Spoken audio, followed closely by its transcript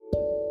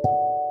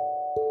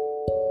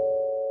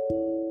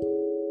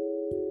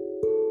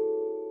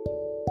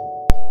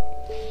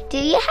Do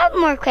you have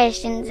more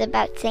questions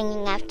about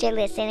singing after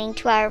listening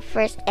to our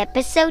first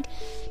episode?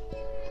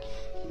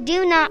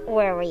 Do not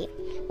worry.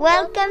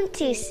 Welcome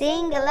to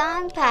Sing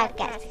Along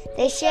Podcast,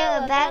 the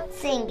show about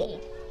singing.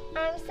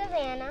 I'm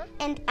Savannah.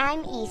 And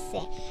I'm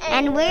Ysé.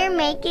 And we're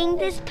making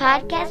this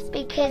podcast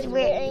because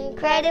we're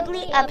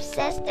incredibly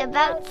obsessed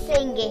about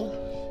singing.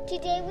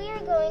 Today we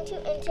are going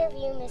to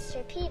interview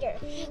Mr. Peter.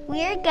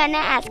 We're gonna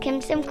ask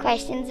him some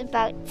questions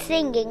about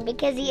singing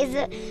because he is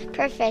a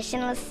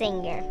professional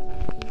singer.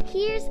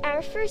 Here's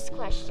our first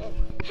question.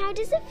 How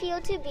does it feel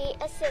to be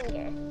a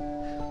singer?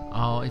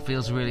 Oh, it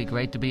feels really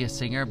great to be a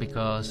singer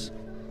because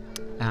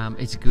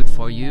it's good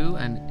for you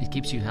and it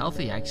keeps you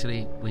healthy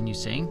actually when you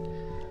sing.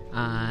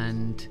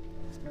 And,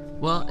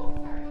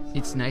 well,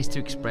 it's nice to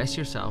express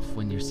yourself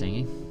when you're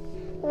singing.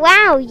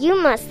 Wow,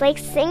 you must like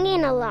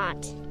singing a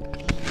lot.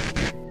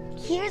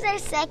 Here's our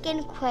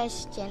second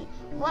question.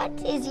 What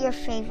is your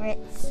favorite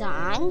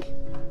song?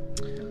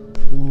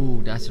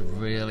 Ooh, that's a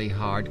really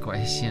hard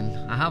question.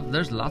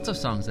 There's lots of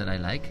songs that I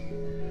like.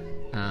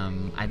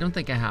 I don't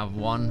think I have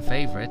one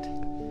favorite,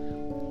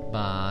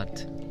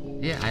 but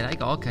yeah, I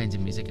like all kinds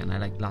of music and I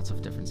like lots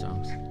of different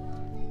songs.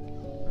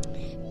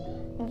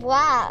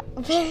 Wow,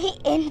 very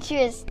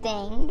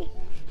interesting.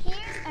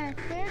 Here's our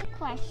third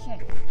question.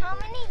 How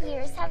many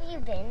years have you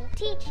been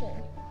teaching?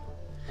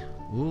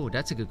 Ooh,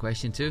 that's a good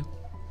question too.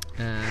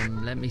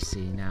 Let me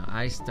see now.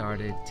 I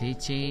started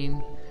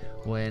teaching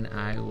when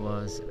I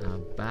was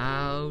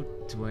about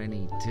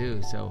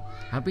 22. So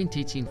I've been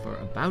teaching for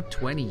about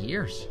 20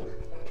 years.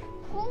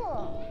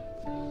 Cool.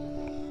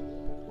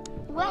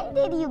 When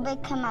did you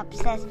become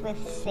obsessed with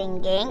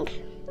singing?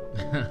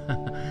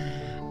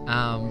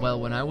 Well,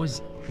 when I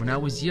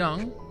was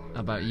young,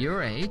 about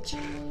your age,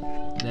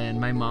 then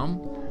my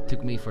mom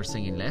took me for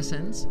singing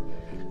lessons,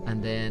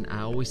 and then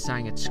I always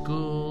sang at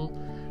school,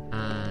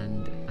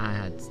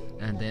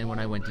 and then when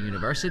I went to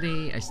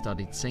university, I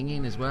studied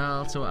singing as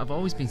well. So I've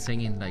always been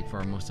singing like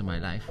for most of my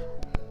life.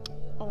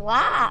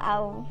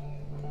 Wow.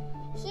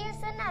 Here's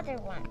another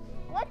one.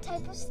 What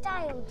type of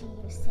style do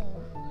you sing?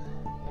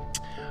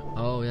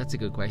 Oh, that's a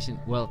good question.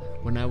 Well,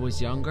 when I was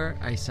younger,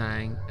 I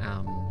sang,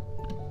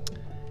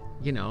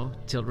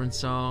 children's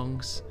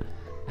songs.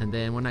 And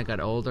then when I got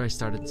older, I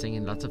started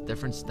singing lots of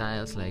different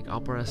styles, like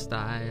opera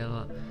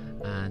style,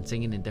 and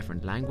singing in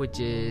different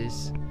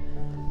languages.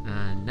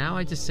 And now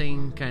I just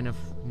sing kind of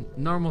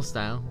normal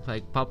style,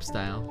 like pop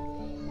style.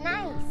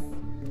 Nice.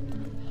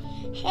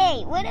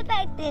 Hey, what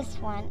about this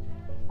one?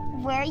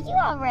 Were you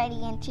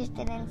already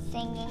interested in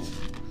singing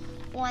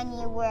when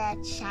you were a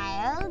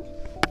child?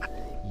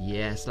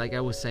 Yes, like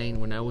I was saying,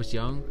 when I was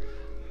young,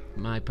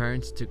 my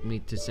parents took me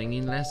to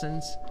singing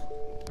lessons,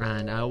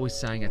 and I always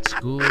sang at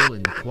school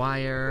in the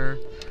choir,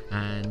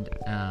 and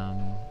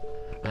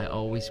I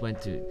always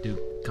went to do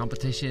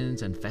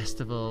competitions and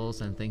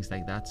festivals and things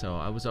like that, so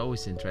I was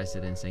always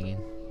interested in singing.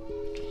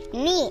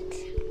 Neat.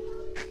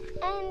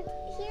 And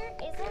here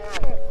is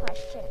another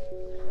question.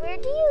 Where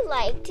do you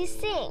like to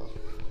sing?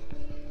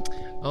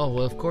 Oh,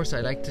 well, of course I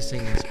like to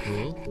sing in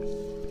school,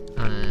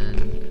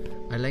 and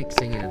I like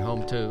singing at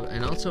home too,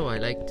 and also I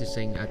like to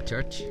sing at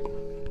church.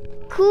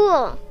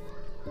 Cool.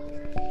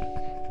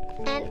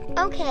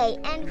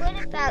 And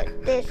what about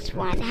this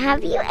one?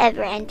 Have you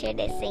ever entered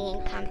a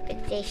singing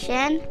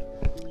competition?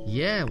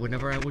 Yeah,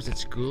 whenever I was at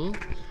school,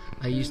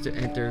 I used to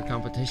enter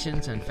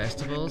competitions and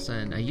festivals,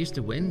 and I used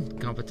to win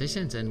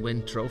competitions and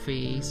win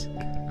trophies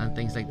and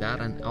things like that.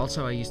 And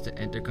also I used to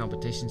enter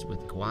competitions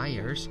with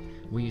choirs.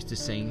 We used to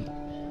sing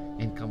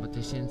in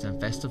competitions and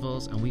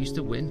festivals, and we used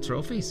to win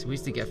trophies. We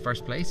used to get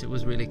first place. It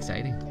was really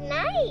exciting.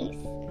 Nice.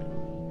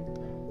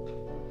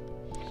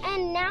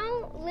 And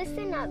now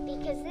listen up,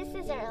 because this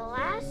is our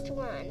last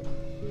one.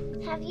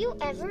 Have you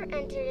ever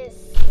entered a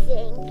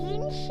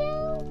singing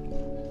show?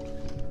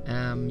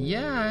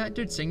 Yeah, I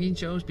did singing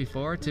shows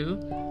before too,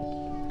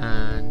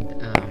 and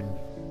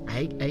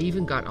I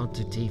even got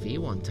onto TV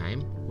one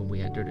time when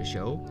we entered a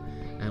show,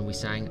 and we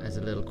sang as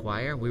a little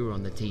choir. We were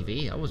on the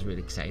TV. That was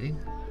really exciting.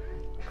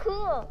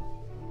 Cool.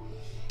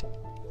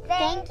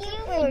 Thank you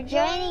for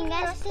joining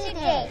us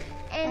today,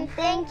 and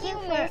thank you,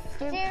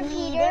 Mr.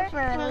 Peter,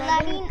 for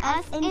letting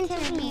us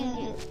interview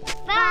you.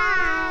 Bye!